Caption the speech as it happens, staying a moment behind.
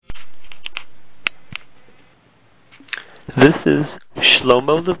This is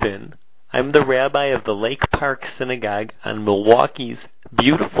Shlomo Levin. I'm the rabbi of the Lake Park Synagogue on Milwaukee's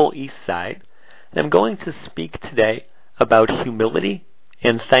beautiful east side, and I'm going to speak today about humility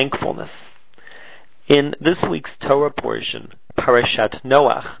and thankfulness. In this week's Torah portion, Parashat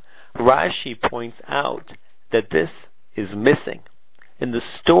Noach, Rashi points out that this is missing in the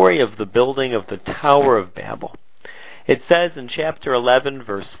story of the building of the Tower of Babel. It says in chapter 11,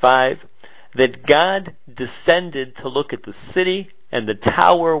 verse 5, that God descended to look at the city and the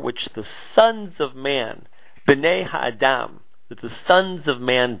tower which the sons of man, Bnei Ha'adam, that the sons of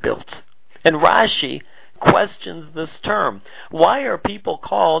man built. And Rashi questions this term. Why are people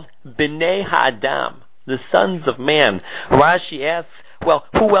called Bnei Ha'adam, the sons of man? Rashi asks, well,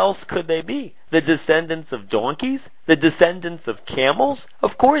 who else could they be? The descendants of donkeys? The descendants of camels?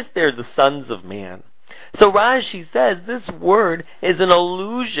 Of course they're the sons of man. So Rashi says this word is an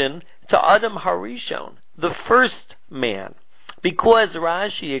allusion to Adam Harishon, the first man, because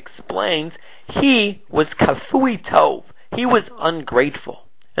Rashi explains he was kafui tov, he was ungrateful.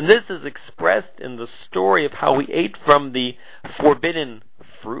 And this is expressed in the story of how he ate from the forbidden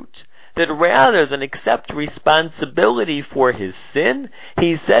fruit, that rather than accept responsibility for his sin,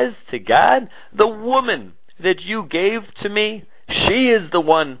 he says to God, the woman that you gave to me, she is the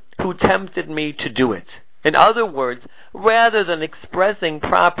one who tempted me to do it. In other words, rather than expressing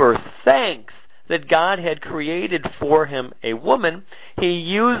proper thanks that God had created for him a woman, he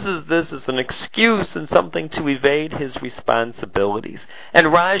uses this as an excuse and something to evade his responsibilities. And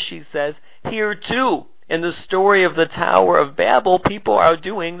Rashi says, here too, in the story of the Tower of Babel, people are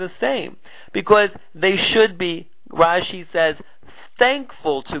doing the same. Because they should be, Rashi says,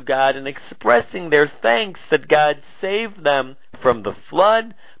 thankful to God and expressing their thanks that God saved them from the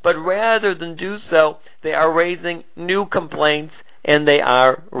flood, but rather than do so, they are raising new complaints and they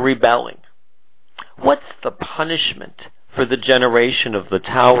are rebelling. What's the punishment for the generation of the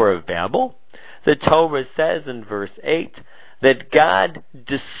Tower of Babel? The Torah says in verse 8 that God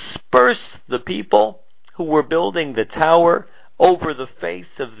dispersed the people who were building the tower over the face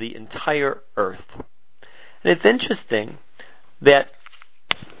of the entire earth. And it's interesting that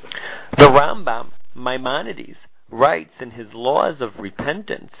the Rambam, Maimonides, writes in his Laws of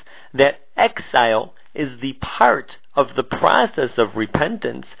Repentance that exile is the part of the process of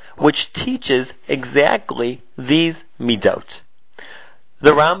repentance which teaches exactly these midot.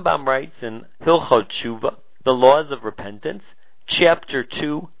 The Rambam writes in Hilchot Tshuva, the Laws of Repentance, chapter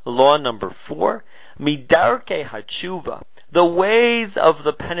 2, law number 4, Midarke HaTshuva, the ways of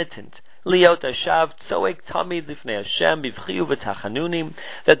the penitent, Liot Ashav Tzoek Tamid Lifnei Hashem Bivchiu V'Tachanunim,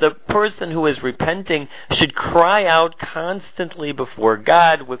 that the person who is repenting should cry out constantly before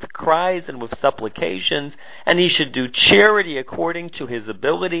God with cries and with supplications, and he should do charity according to his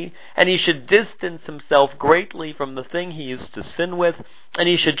ability, and he should distance himself greatly from the thing he used to sin with, and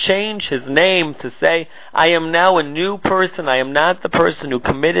he should change his name to say, I am now a new person, I am not the person who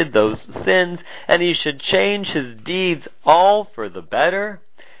committed those sins, and he should change his deeds all for the better.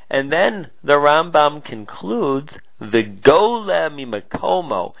 And then the Rambam concludes, V'gole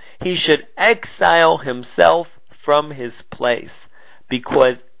mimakomo, he should exile himself from his place,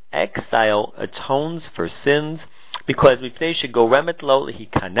 because exile atones for sins, because mipnei shegoremet lo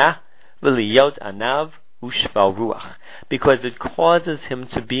lehikana v'liyot anav ushval ruach, because it causes him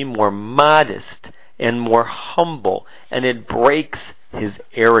to be more modest and more humble, and it breaks his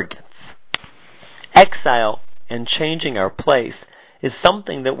arrogance. Exile and changing our place is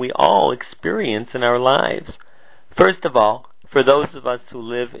something that we all experience in our lives. First of all, for those of us who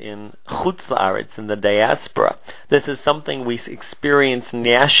live in Chutz La'aretz, in the diaspora, this is something we experience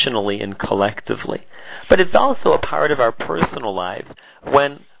nationally and collectively. But it's also a part of our personal lives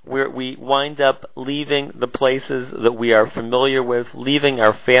when we wind up leaving the places that we are familiar with, leaving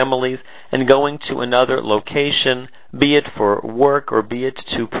our families, and going to another location, be it for work or be it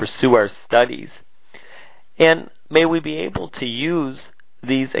to pursue our studies. And may we be able to use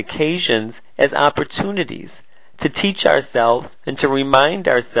these occasions as opportunities to teach ourselves and to remind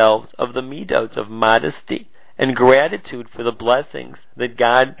ourselves of the midot of modesty and gratitude for the blessings that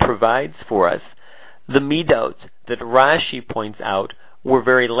God provides for us. The midot that Rashi points out were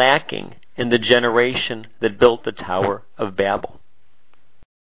very lacking in the generation that built the Tower of Babel.